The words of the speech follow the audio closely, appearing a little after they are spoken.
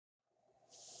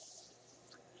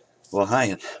Well,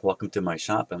 hi, welcome to my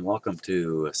shop and welcome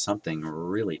to something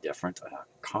really different, a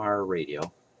car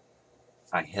radio.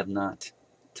 I have not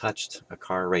touched a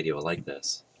car radio like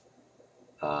this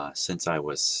since I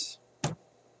was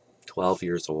 12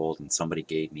 years old and somebody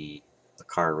gave me a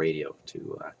car radio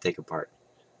to take apart.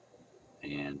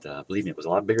 And believe me, it was a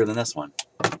lot bigger than this one.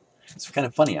 It's kind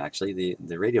of funny actually,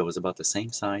 the radio was about the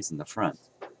same size in the front,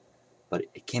 but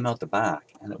it came out the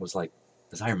back and it was like,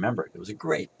 as I remember it was a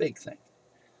great big thing.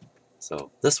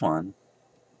 So this one,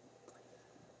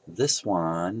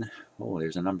 oh,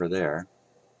 there's a number there.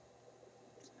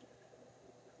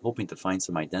 Hoping to find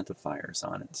some identifiers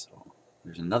on it. So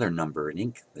there's another number in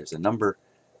ink. There's a number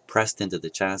pressed into the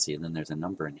chassis, and then there's a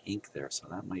number in ink there. So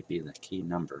that might be the key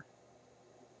number.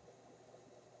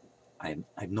 I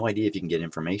have no idea if you can get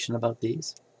information about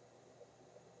these.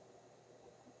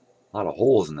 A lot of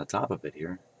holes in the top of it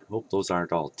here. I hope those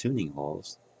aren't all tuning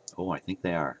holes. Oh, I think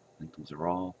they are. I think those are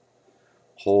all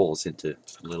holes into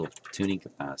little tuning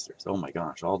capacitors. Oh my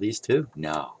gosh, all these too?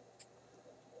 No.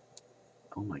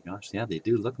 Oh my gosh, yeah, they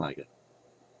do look like it.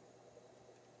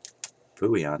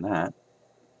 Phooey on that.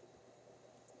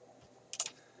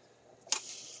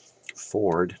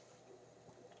 Ford,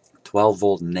 12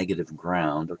 volt negative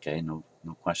ground. Okay, no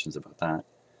questions about that.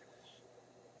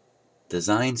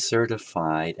 Design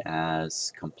certified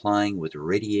as complying with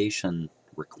radiation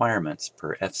requirements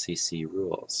per FCC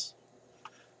rules.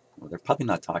 Well, they're probably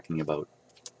not talking about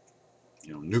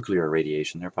nuclear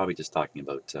radiation. They're probably just talking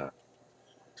about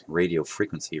radio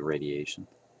frequency radiation.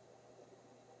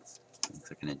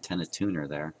 Looks like an antenna tuner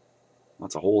there.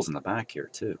 Lots of holes in the back here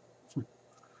too.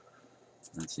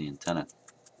 That's the antenna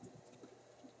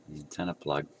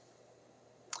plug.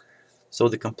 So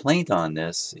the complaint on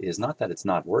this is not that it's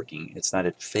not working, it's that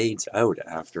it fades out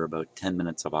after about 10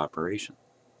 minutes of operation.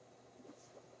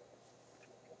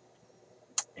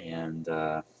 And,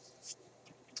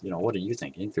 what do you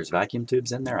think? You think there's vacuum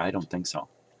tubes in there? I don't think so.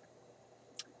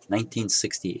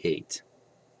 1968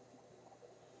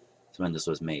 is when this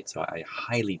was made, so I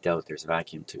highly doubt there's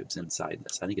vacuum tubes inside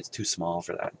this. I think it's too small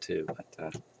for that too,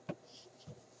 but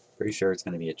pretty sure it's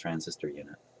going to be a transistor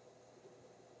unit.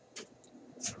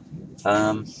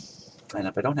 And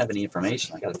if I don't have any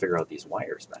information, I got to figure out these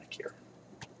wires back here.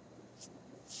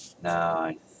 Now,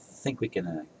 I think we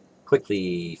can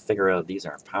quickly figure out these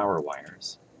are power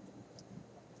wires.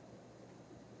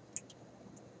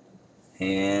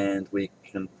 And we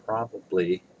can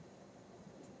probably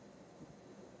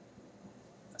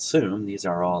assume these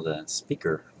are all the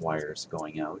speaker wires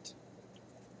going out.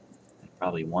 And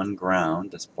probably one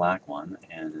ground, this black one,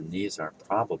 and then these are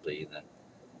probably the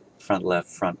front left,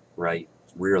 front right,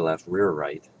 rear left, rear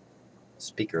right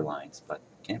speaker lines, but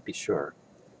can't be sure.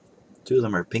 Two of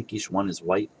them are pinkish, one is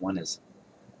white, one is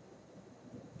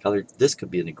colored. This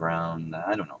could be the ground,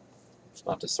 I don't know.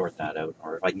 I'll have to sort that out,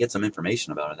 or if I can get some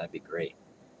information about it, that'd be great.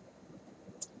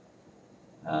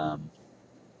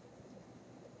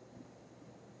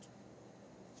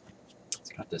 It's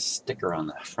got this sticker on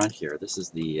the front here. This is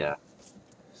the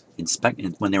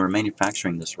when they were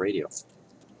manufacturing this radio.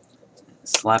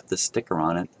 Slapped the sticker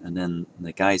on it, and then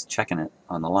the guys checking it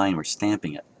on the line were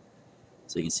stamping it.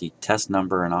 So you can see test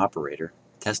number and operator.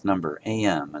 Test number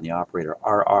AM, and the operator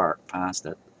RR passed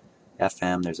it.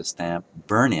 FM, there's a stamp.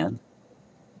 Burn in.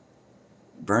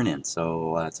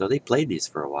 So they played these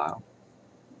for a while.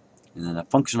 And then a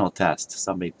functional test.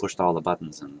 Somebody pushed all the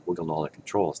buttons and wiggled all the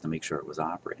controls to make sure it was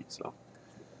operating. So,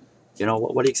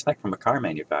 what do you expect from a car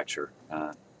manufacturer?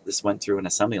 This went through an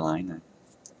assembly line,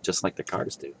 just like the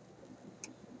cars do.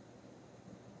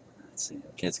 Let's see.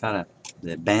 Okay, it's got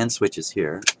the band switches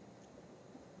here.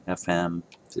 FM.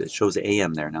 It shows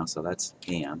AM there now, so that's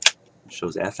AM. It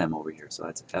shows FM over here, so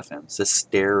that's FM. It says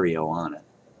stereo on it.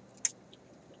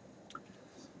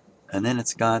 And then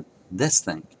it's got this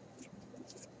thing.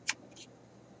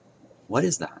 What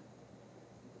is that?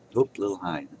 Oop, a little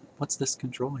high. What's this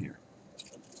control here?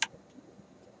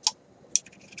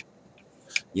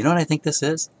 You know what I think this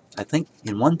is? I think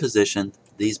in one position,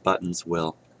 these buttons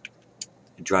will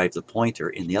drive the pointer.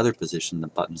 In the other position, the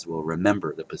buttons will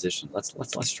remember the position. Let's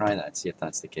try that and see if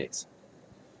that's the case.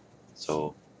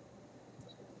 So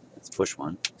let's push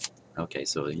one. Okay,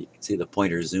 so you can see the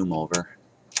pointer zoom over.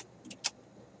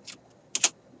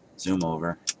 Zoom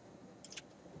over.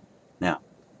 Now,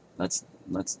 let's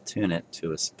tune it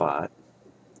to a spot.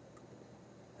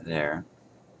 There.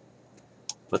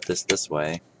 Put this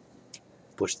way.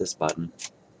 Push this button.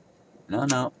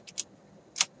 No.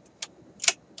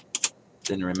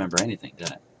 Didn't remember anything, did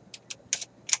it?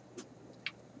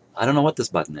 I don't know what this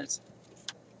button is.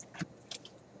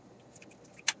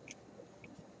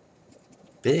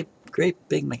 Great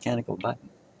big mechanical button.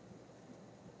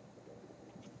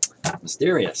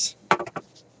 Mysterious.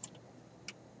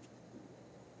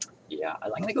 Yeah, I'm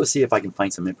going to go see if I can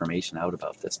find some information out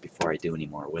about this before I do any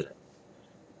more with it.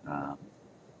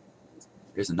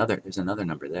 There's another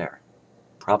number there,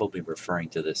 probably referring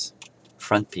to this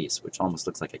front piece, which almost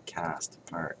looks like a cast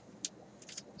part.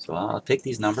 So I'll take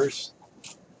these numbers.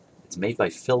 It's made by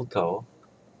Philco,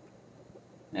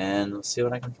 and we'll see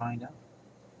what I can find out.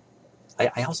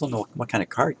 I also know what kind of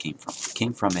car it came from. It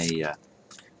came from a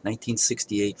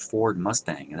 1968 Ford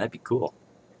Mustang, and that'd be cool.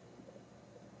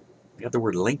 We got the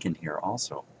word Lincoln here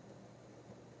also.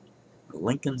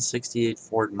 Lincoln 68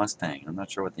 Ford Mustang. I'm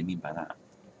not sure what they mean by that.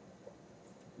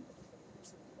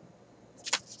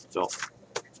 So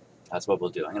that's what we'll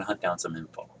do. I'm going to hunt down some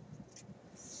info.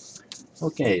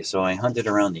 Okay, so I hunted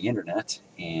around the internet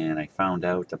and I found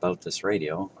out about this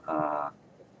radio.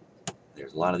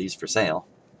 There's a lot of these for sale,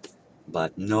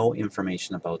 but no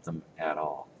information about them at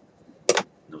all.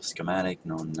 No schematic,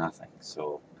 no nothing.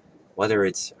 So whether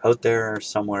it's out there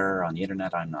somewhere on the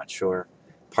internet, I'm not sure.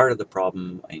 Part of the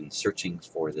problem in searching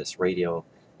for this radio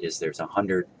is there's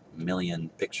 100 million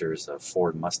pictures of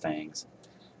Ford Mustangs.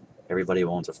 Everybody who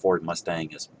owns a Ford Mustang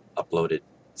has uploaded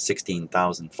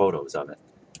 16,000 photos of it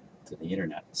to the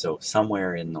internet. So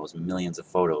somewhere in those millions of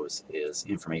photos is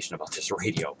information about this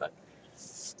radio, but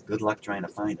good luck trying to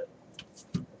find it.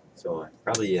 So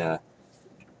probably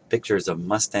pictures of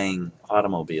Mustang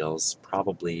automobiles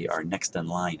probably are next in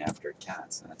line after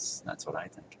cats. That's what I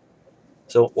think.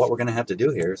 So what we're going to have to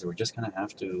do here is we're just going to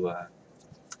have to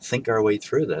think our way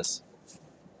through this.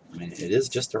 I mean, it is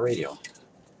just a radio.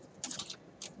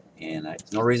 And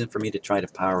there's no reason for me to try to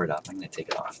power it up. I'm going to take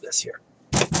it off this here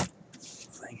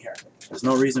thing here. There's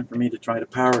no reason for me to try to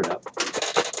power it up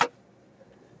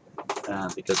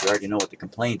because we already know what the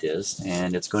complaint is,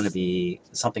 and it's going to be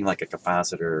something like a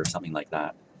capacitor or something like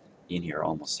that in here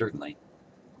almost certainly.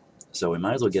 So we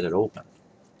might as well get it open.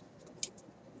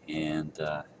 And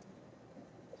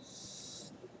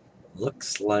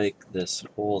looks like this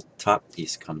whole top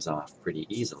piece comes off pretty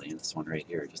easily. This one right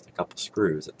here, just a couple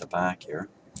screws at the back here.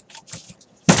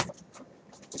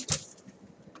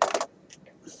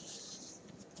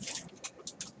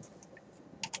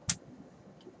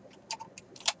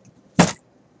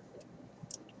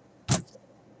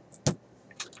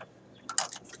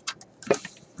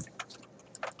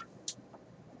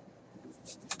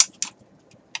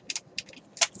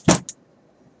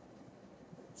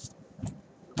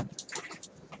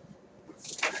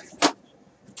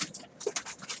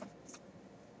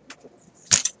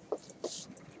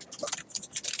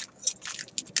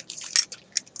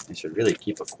 I should really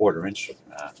keep a 1/4 inch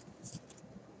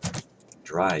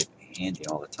drive handy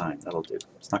all the time. That'll do.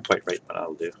 It's not quite right, but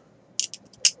that'll do.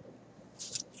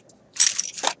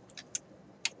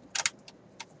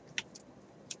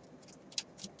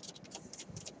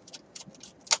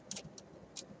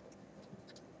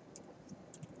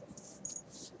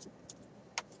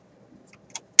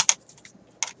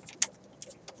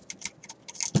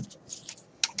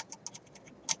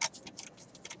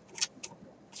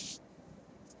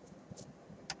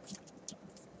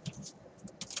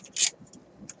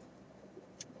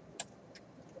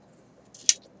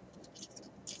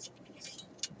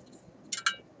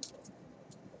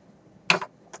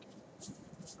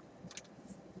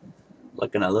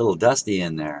 Looking a little dusty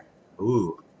in there.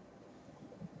 Ooh.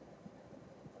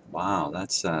 Wow,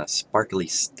 that's sparkly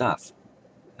stuff.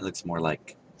 It looks more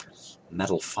like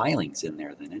metal filings in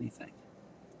there than anything.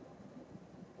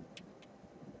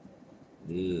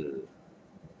 Ew.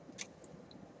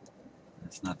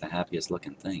 That's not the happiest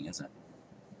looking thing, is it?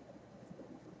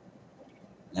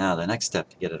 Now the next step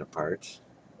to get it apart,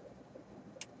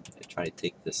 I try to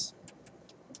take this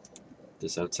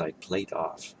outside plate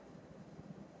off.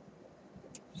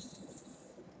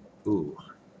 Ooh,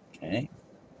 okay.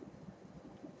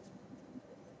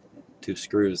 2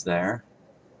 screws there.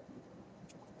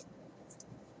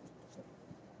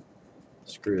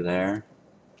 Screw there.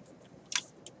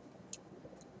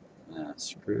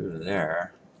 Screw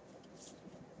there.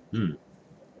 This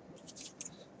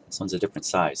one's a different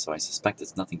size, so I suspect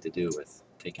it's nothing to do with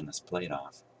taking this plate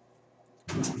off.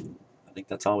 I think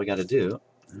that's all we got to do.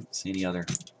 I don't see any other.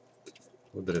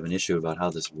 A little bit of an issue about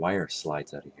how this wire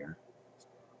slides out of here.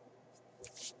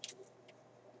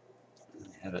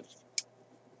 I have it.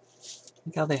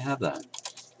 Look how they have that.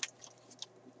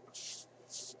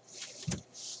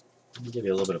 Let me give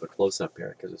you a little bit of a close-up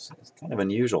here because it's kind of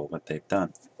unusual what they've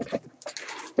done. As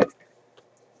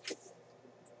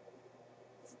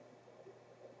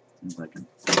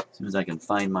soon as I can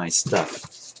find my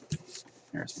stuff.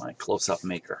 Here's my close-up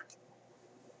maker.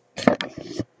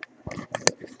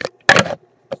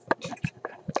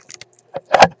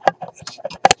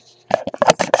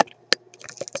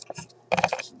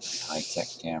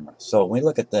 So when we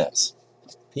look at this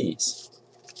piece,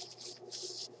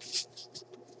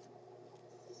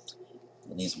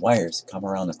 and these wires come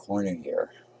around the corner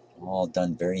here, all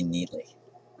done very neatly.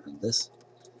 And this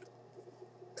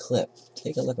clip,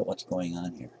 take a look at what's going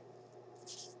on here.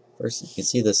 First, you can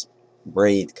see this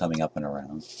braid coming up and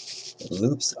around. It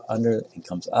loops under and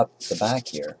comes up the back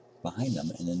here behind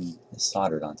them, and then is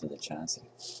soldered onto the chassis.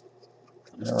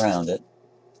 Coming around it,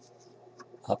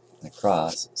 up and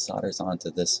across, solders onto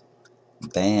this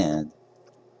band.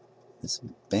 This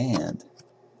band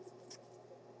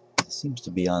seems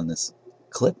to be on this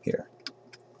clip here.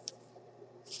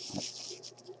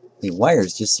 The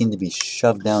wires just seem to be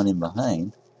shoved down in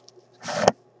behind.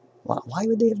 Why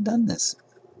would they have done this?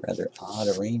 Rather odd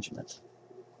arrangement.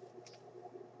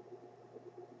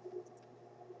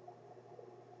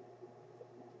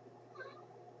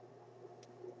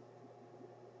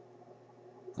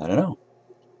 I don't know.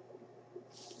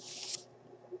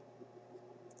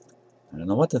 I don't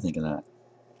know what to think of that.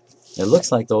 It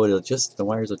looks like though the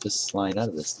wires will just slide out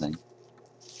of this thing.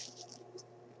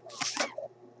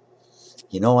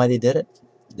 You know why they did it?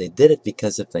 They did it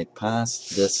because if they pass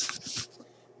this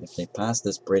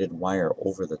braided wire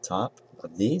over the top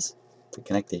of these to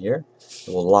connect to here,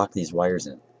 it will lock these wires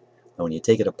in. And when you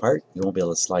take it apart, you won't be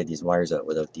able to slide these wires out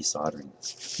without desoldering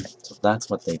this. So that's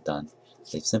what they've done.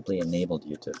 They've simply enabled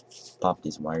you to pop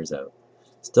these wires out.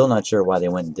 Still not sure why they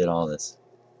went and did all this.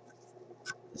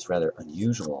 It's rather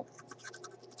unusual.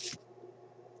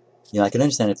 You know, I can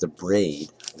understand if the braid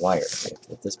wire,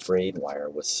 if this braid wire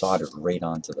was soldered right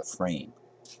onto the frame,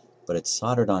 but it's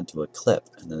soldered onto a clip,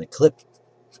 and then the clip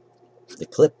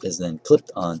is then clipped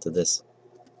onto this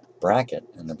bracket,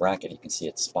 and the bracket, you can see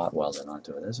it's spot welded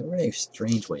onto it. There's a very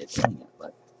strange way of doing it,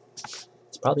 but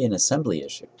it's probably an assembly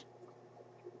issue.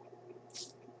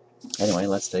 Anyway,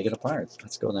 let's take it apart.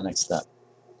 Let's go to the next step.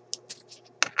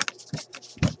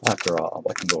 After all,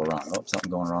 what can go wrong? Oh, something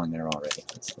going wrong there already.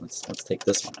 Let's take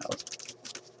this one out.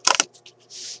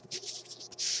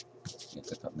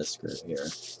 Pick up this screw here.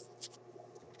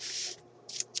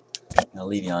 I'll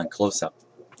leave you on close up.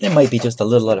 It might be just a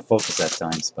little out of focus at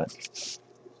times, but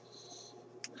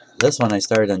this one I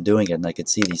started undoing it and I could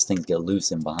see these things get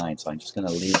loose in behind, so I'm just going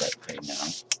to leave it right now.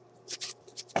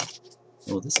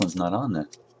 Oh, this one's not on there.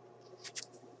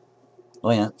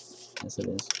 Oh yeah, yes it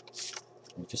is.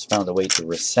 I just found a way to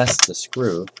recess the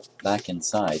screw back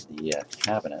inside the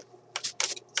cabinet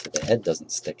so the head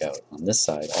doesn't stick out. On this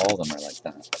side, all of them are like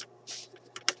that.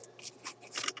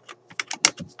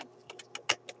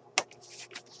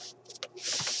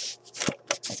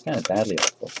 That's kind of badly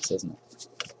out of focus, isn't it?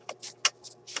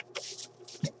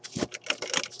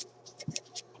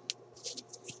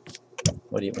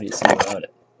 What do you say about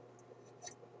it?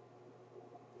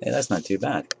 Hey, that's not too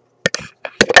bad.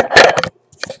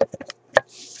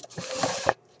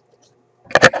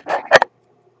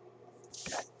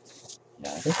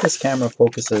 Yeah, I think this camera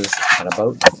focuses at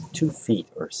about 2 feet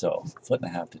or so,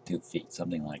 1.5 to 2 feet,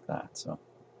 something like that. So,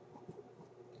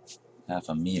 half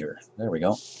a meter. There we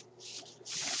go.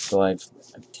 So I've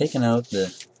taken out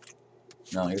the.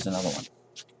 No, here's another one.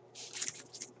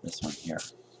 This one here.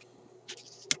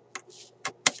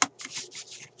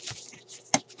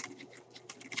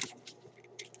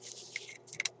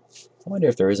 I wonder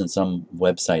if there isn't some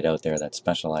website out there that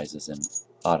specializes in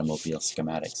automobile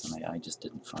schematics, and I just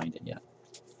didn't find it yet.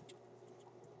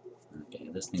 Okay,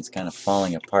 this thing's kind of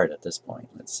falling apart at this point.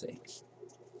 Let's see.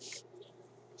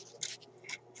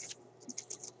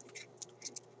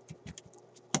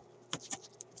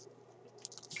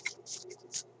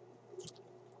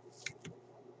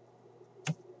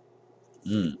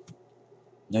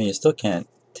 No, you still can't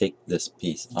take this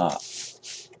piece off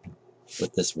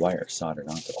with this wire soldered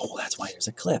onto. Oh, that's why there's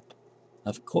a clip.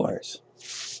 Of course.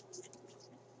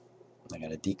 I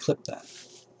gotta declip that.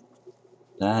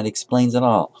 That explains it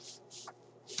all.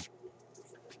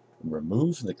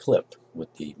 Remove the clip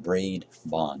with the braid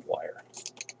bond wire.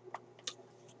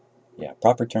 Yeah,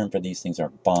 proper term for these things are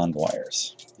bond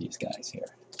wires. These guys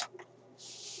here.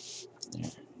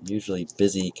 They're usually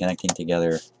busy connecting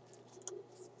together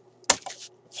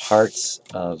parts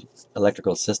of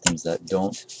electrical systems that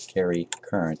don't carry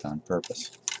current on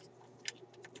purpose.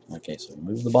 Okay, so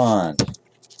remove the bond.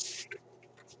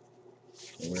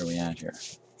 So where are we at here?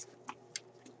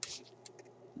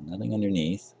 Nothing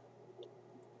underneath.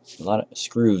 A lot of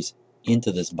screws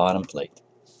into this bottom plate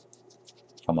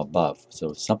from above.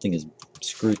 So something is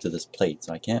screwed to this plate.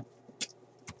 So I can't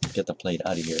get the plate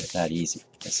out of here that easy.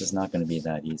 This is not going to be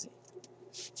that easy.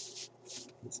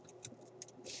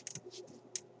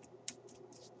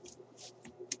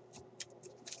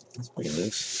 It's pretty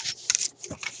loose.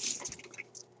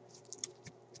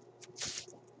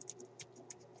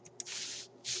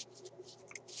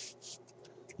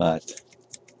 but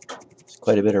there's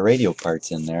quite a bit of radio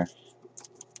parts in there.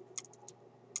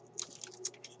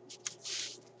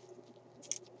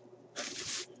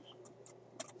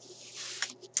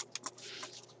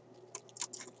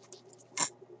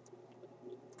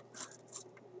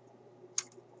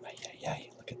 Ay,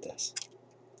 look at this.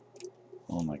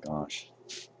 Oh my gosh.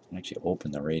 I can actually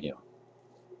open the radio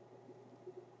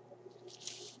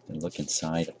and look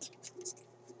inside it.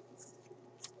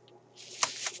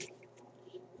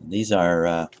 And these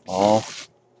are all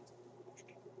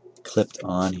clipped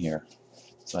on here,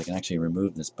 so I can actually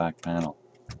remove this back panel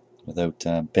without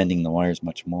bending the wires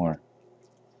much more.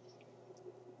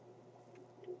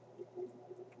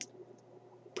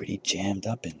 Pretty jammed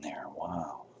up in there.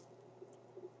 Wow.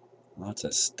 Lots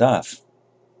of stuff.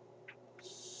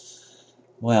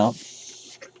 Well,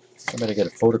 I better get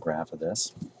a photograph of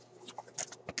this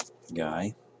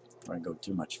guy before I go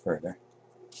too much further.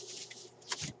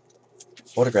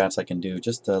 Photographs I can do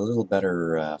just a little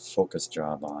better focus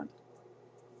job on,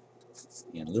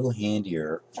 and a little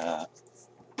handier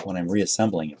when I'm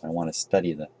reassembling if I want to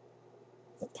study the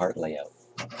part layout.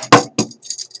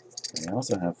 And I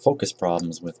also have focus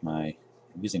problems with I'm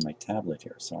using my tablet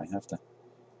here, so I have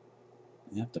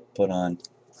to put on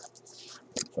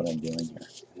what I'm doing here.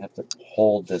 I have to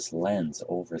hold this lens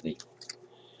over this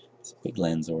big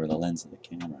lens over the lens of the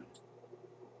camera.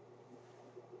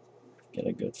 Get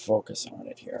a good focus on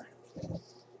it here.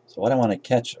 So what I want to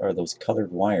catch are those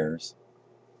colored wires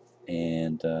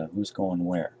and who's going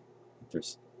where.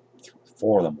 There's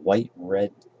 4 of them: white,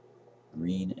 red,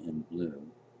 green, and blue.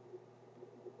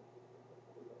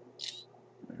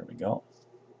 There we go.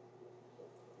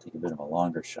 Take a bit of a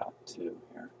longer shot too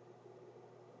here.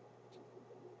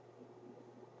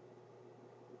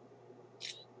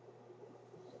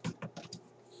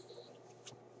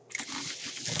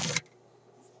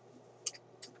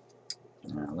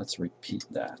 Now let's repeat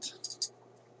that.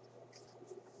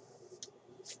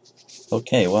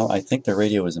 Okay, well, I think the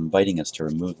radio is inviting us to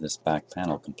remove this back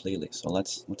panel completely, so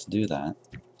let's do that.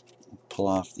 Pull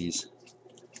off these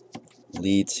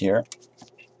leads here.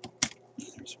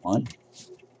 There's 1,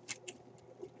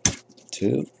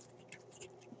 2,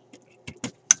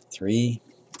 3,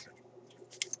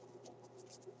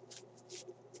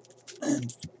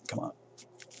 and come on,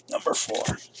 number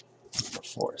 4.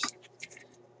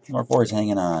 Number 4 is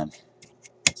hanging on.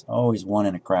 There's always one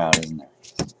in a crowd, isn't there?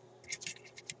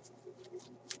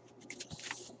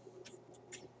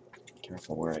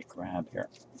 Careful where I grab here.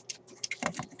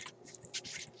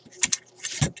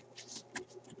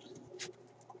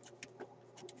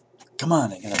 Come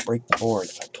on, I'm gonna break the board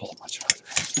if I pull much harder.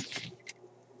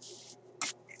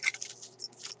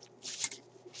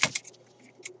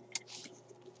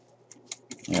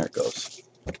 There it goes.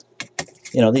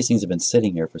 You know, these things have been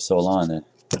sitting here for so long that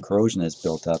the corrosion has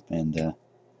built up, and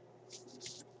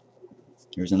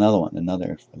here's another one,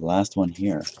 the last one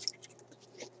here.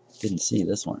 Didn't see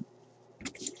this one.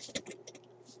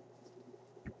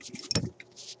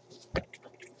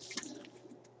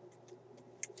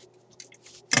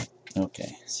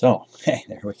 Okay, so, hey,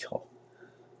 there we go.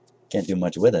 Can't do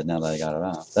much with it now that I got it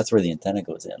off. That's where the antenna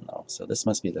goes in, though. So this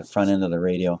must be the front end of the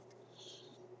radio.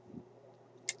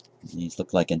 These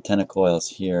look like antenna coils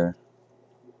here.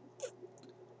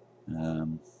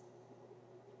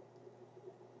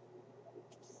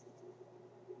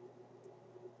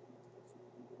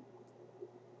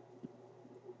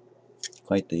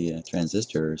 Quite the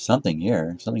transistor or something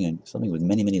here. Something with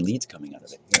many leads coming out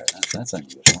of it here. That's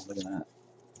unusual. Look at that.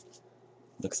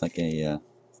 Looks like a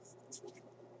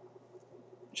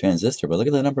transistor, but look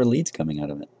at the number of leads coming out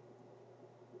of it.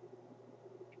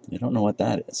 I don't know what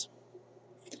that is.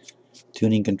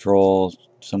 Tuning control,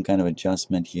 some kind of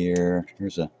adjustment here.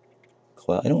 Here's a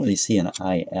coil. I don't really see an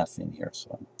IF in here,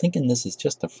 so I'm thinking this is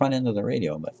just the front end of the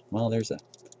radio, but, well, there's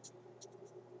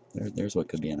what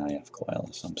could be an IF coil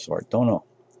of some sort. Don't know.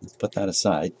 Let's put that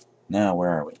aside. Now, where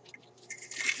are we?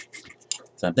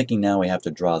 So I'm thinking now we have to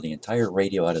draw the entire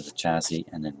radio out of the chassis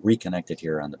and then reconnect it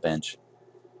here on the bench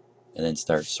and then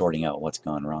start sorting out what's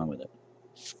gone wrong with it.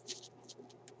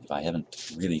 If I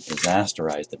haven't really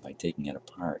disasterized it by taking it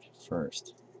apart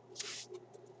first.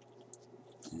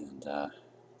 And a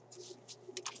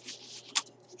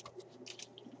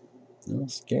little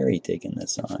scary taking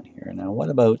this on here. Now what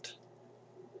about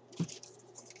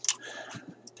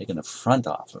taking the front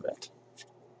off of it?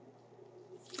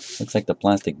 Looks like the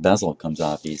plastic bezel comes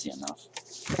off easy enough.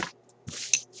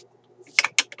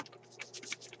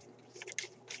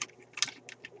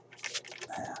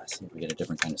 Let's see if we get a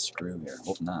different kind of screw here.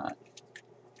 Hope not.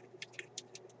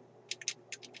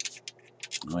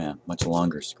 Oh yeah, much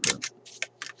longer screw.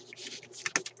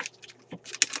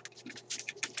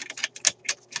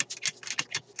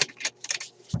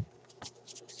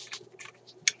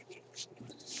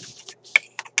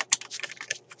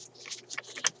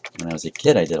 was a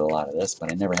kid I did a lot of this,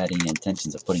 but I never had any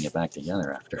intentions of putting it back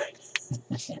together after.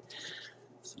 So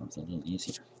it's a little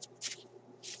easier.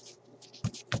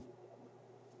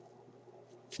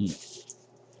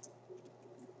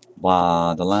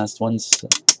 Wow, the last one's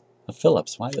a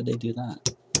Phillips. Why would they do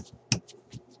that?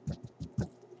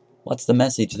 What's the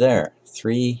message there?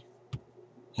 3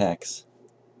 hex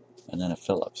and then a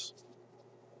Phillips.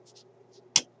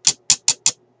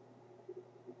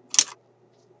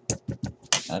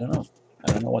 I don't know.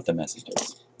 I don't know what the message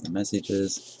is. The message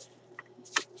is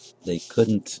they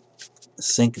couldn't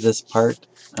sink this part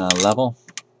level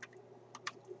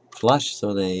flush,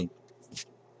 so they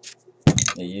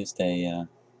used a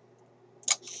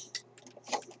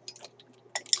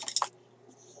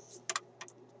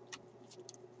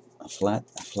flat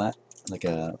like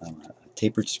a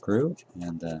tapered screw,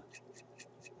 and I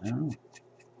don't know.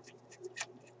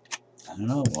 I don't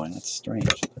know, boy, that's strange.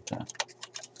 But here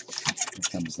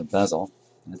comes the bezel.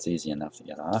 That's easy enough to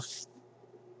get off.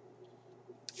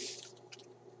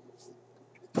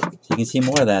 You can see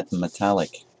more of that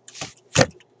metallic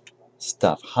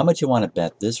stuff. How much you want to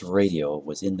bet this radio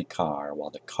was in the car while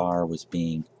the car was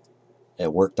being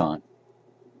worked on,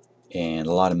 and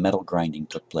a lot of metal grinding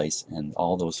took place, and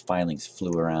all those filings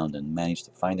flew around and managed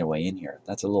to find their way in here?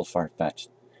 That's a little far-fetched.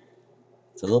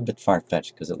 It's a little bit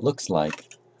far-fetched because it looks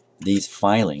like these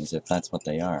filings, if that's what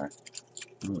they are,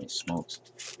 holy smokes,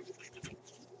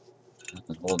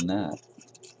 nothing holding that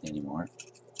anymore.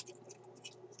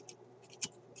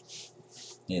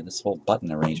 Yeah, this whole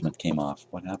button arrangement came off.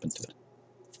 What happened to it?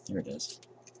 Here it is.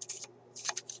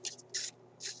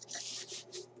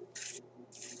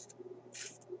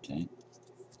 Okay.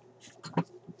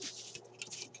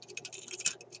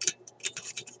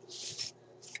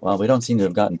 Well, we don't seem to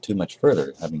have gotten too much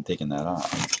further having taken that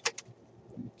off.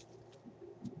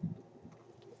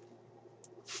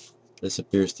 This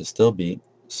appears to still be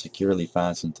securely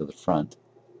fastened to the front.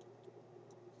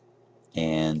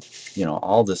 And, you know,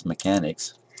 all this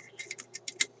mechanics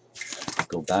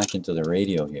go back into the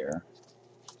radio here.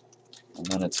 And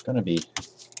then it's going to be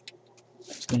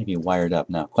wired up.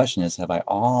 Now, question is, have I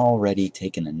already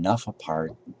taken enough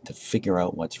apart to figure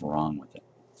out what's wrong with it?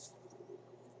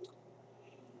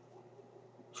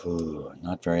 Ooh,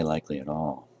 not very likely at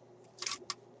all.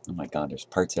 Oh my God, there's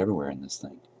parts everywhere in this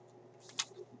thing.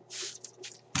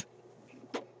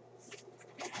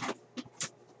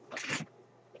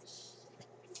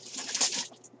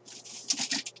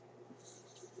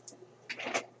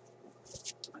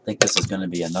 I think this is going to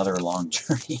be another long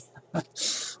journey.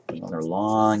 Another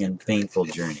long and painful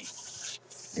journey.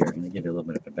 Here, I'm going to give you a little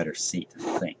bit of a better seat,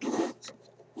 I think,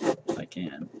 if I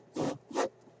can.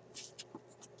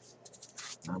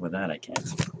 Not with that, I can't.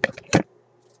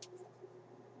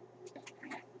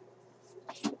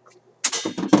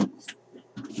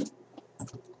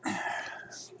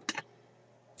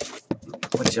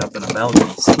 Put you up in a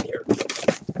balcony seat here.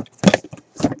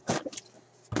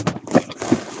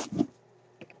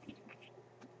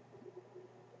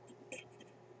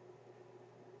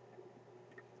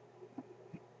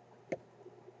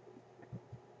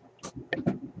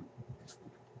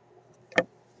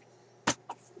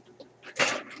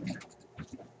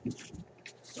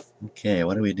 Okay,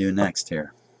 what do we do next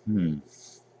here?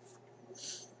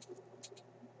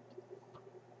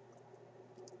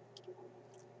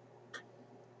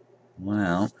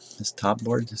 Well, this top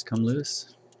board has come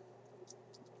loose.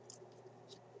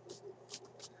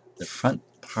 The front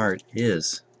part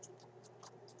is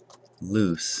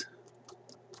loose.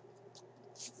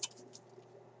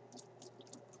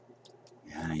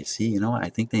 Yeah, you see, you know what? I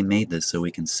think they made this so we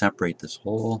can separate this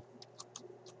whole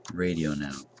radio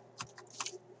now.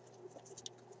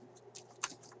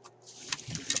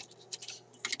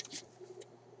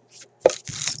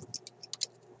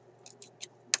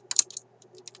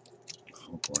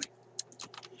 Oh boy.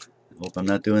 I hope I'm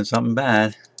not doing something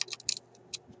bad.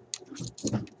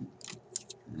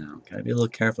 Now, gotta be a little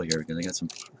careful here because I got some,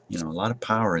 you know, a lot of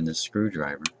power in this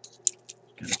screwdriver.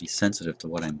 Gotta be sensitive to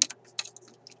what I'm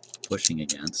pushing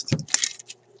against,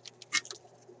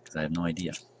 because I have no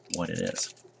idea what it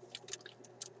is.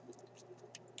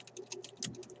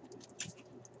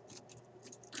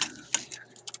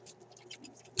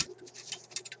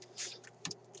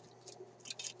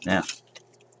 Now,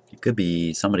 it could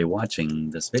be somebody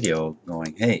watching this video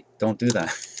going, hey, don't do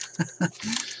that.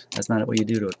 That's not what you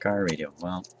do to a car radio.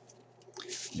 Well,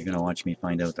 you're going to watch me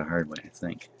find out the hard way, I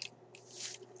think.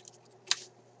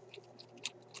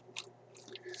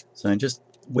 So I'm just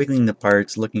wiggling the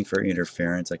parts, looking for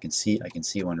interference. I can see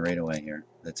one right away here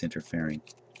that's interfering.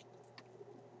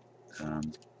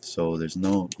 So there's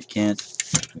no, you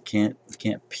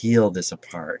can't peel this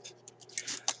apart.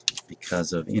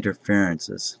 because of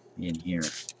interferences in here.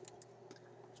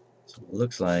 So it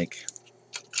looks like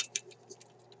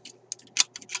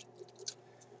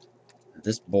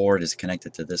this board is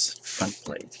connected to this front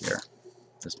plate here.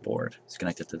 This board is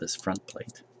connected to this front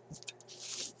plate.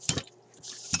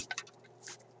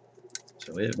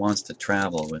 So it wants to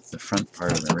travel with the front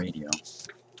part of the radio.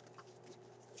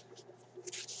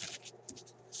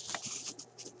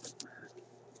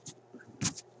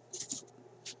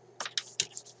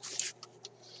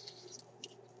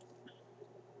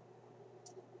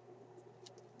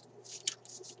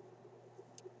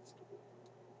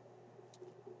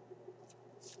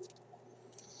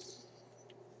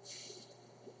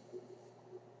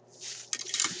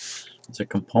 There's a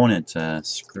component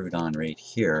screwed on right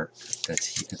here.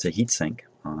 It's a heatsink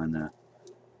on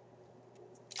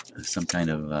some kind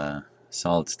of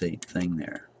solid state thing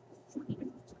there.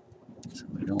 So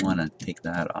we don't want to take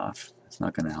that off. It's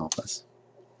not going to help us,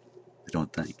 I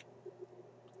don't think.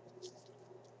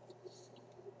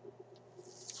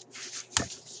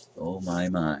 Oh my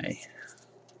my.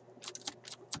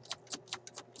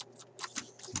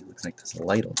 Looks like this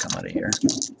light will come out of here.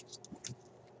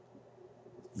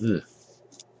 Ugh.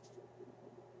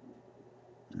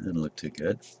 That didn't look too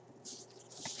good.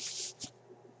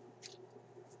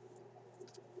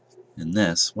 And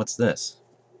this, what's this?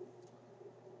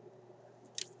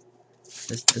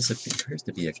 This appears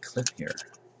to be a clip here.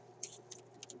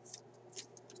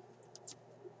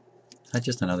 Is that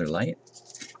just another light?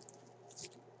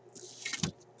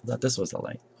 I thought this was the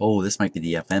light. Oh, this might be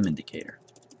the FM indicator.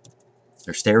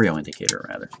 Or stereo indicator,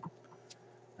 rather.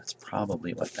 That's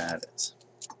probably what that is.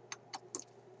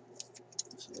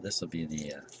 So this will be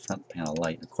the front panel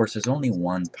light. Of course, there's only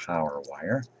one power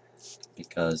wire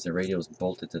because the radio is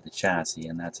bolted to the chassis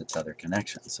and that's its other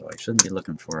connection. So I shouldn't be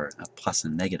looking for a plus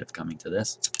and negative coming to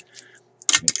this.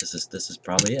 This is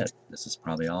probably it. This is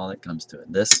probably all that comes to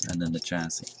it. This and then the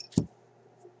chassis.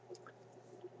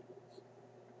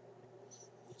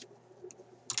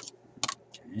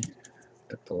 Okay.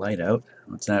 Took the light out.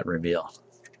 What's that reveal?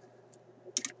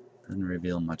 Doesn't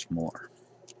reveal much more.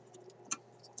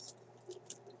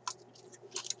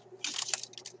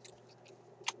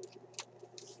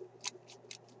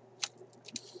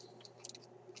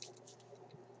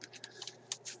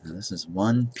 Now this is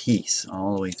one piece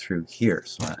all the way through here,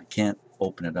 so I can't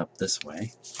open it up this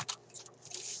way.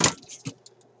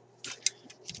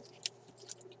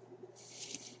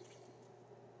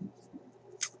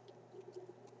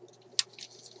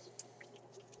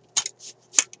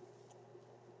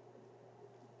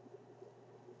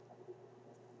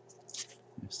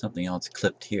 There's something else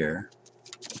clipped here.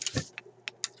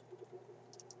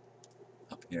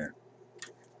 Up here.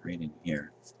 Right in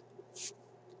here.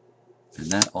 And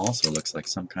that also looks like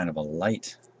some kind of a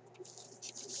light.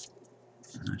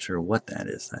 I'm not sure what that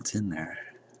is that's in there.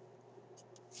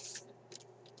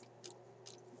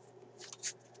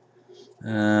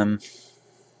 I'm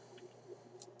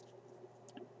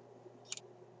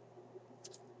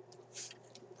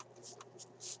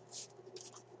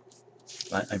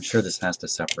sure this has to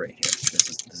separate here.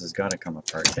 This has got to come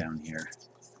apart down here.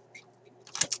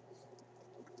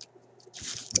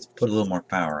 Let's put a little more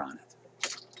power on it.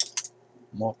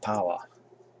 More power.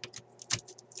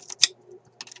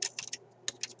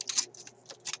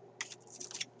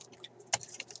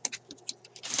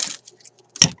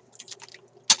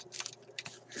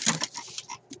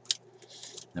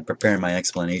 I'm preparing my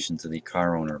explanation to the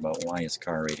car owner about why his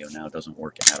car radio now doesn't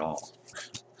work at all.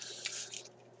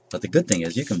 But the good thing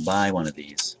is you can buy one of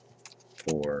these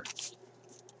for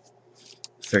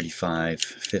 35,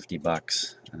 50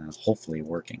 bucks, hopefully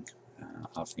working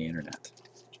off the internet.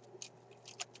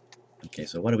 Okay,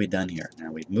 so what have we done here?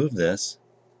 Now we've moved this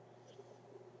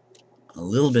a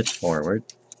little bit forward.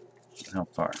 How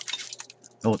far?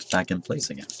 Oh, it's back in place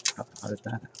again. How did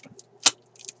that happen?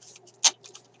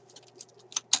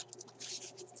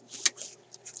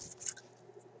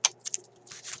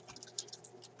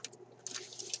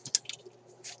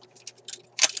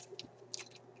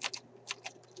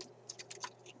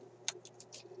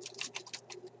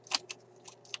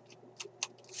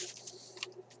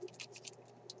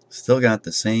 Still got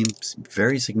the same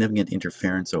very significant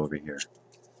interference over here.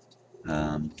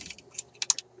 And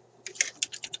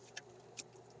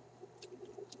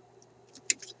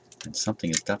something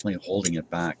is definitely holding it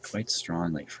back quite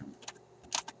strongly from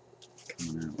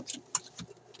coming out.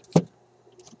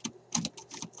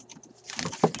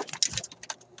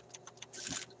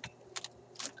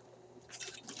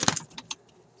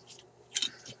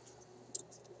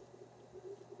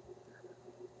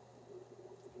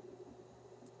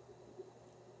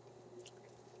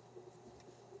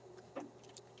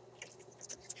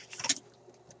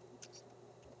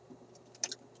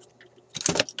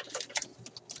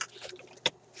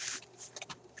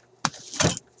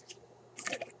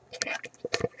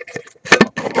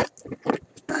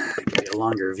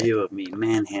 longer view of me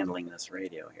manhandling this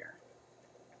radio here.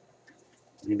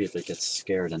 Maybe if it gets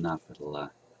scared enough, it'll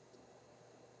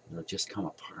just come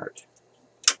apart.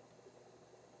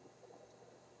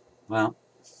 Well,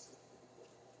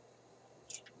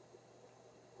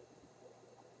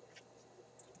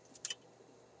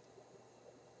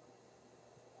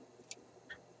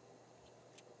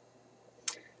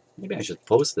 maybe I should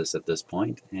post this at this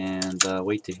point and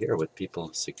wait to hear what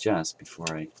people suggest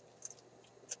before I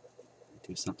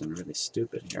do something really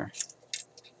stupid here.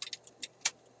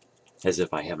 As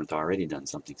if I haven't already done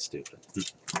something stupid.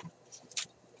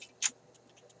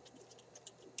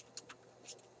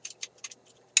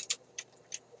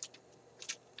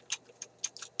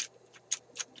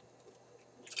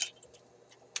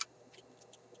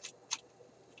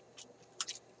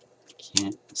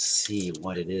 Can't see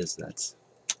what it is that's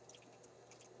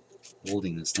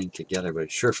holding this thing together, but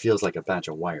it sure feels like a batch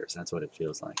of wires. That's what it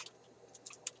feels like.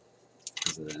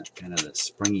 Because of that kind of the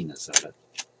springiness of it.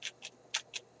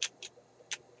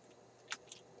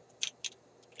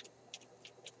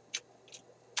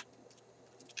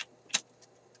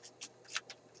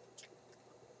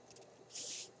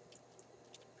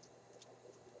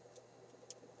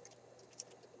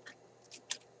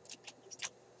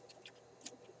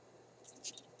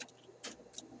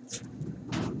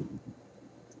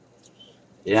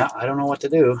 Yeah, I don't know what to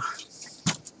do.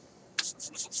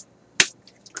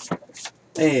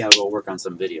 Hey, I'll go work on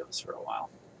some videos for a while.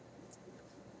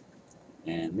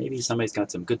 And maybe somebody's got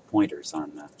some good pointers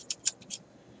on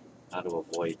how to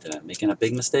avoid making a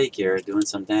big mistake here, doing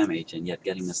some damage, and yet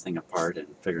getting this thing apart and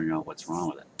figuring out what's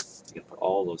wrong with it. You can put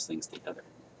all those things together.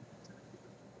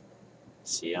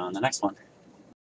 See you on the next one.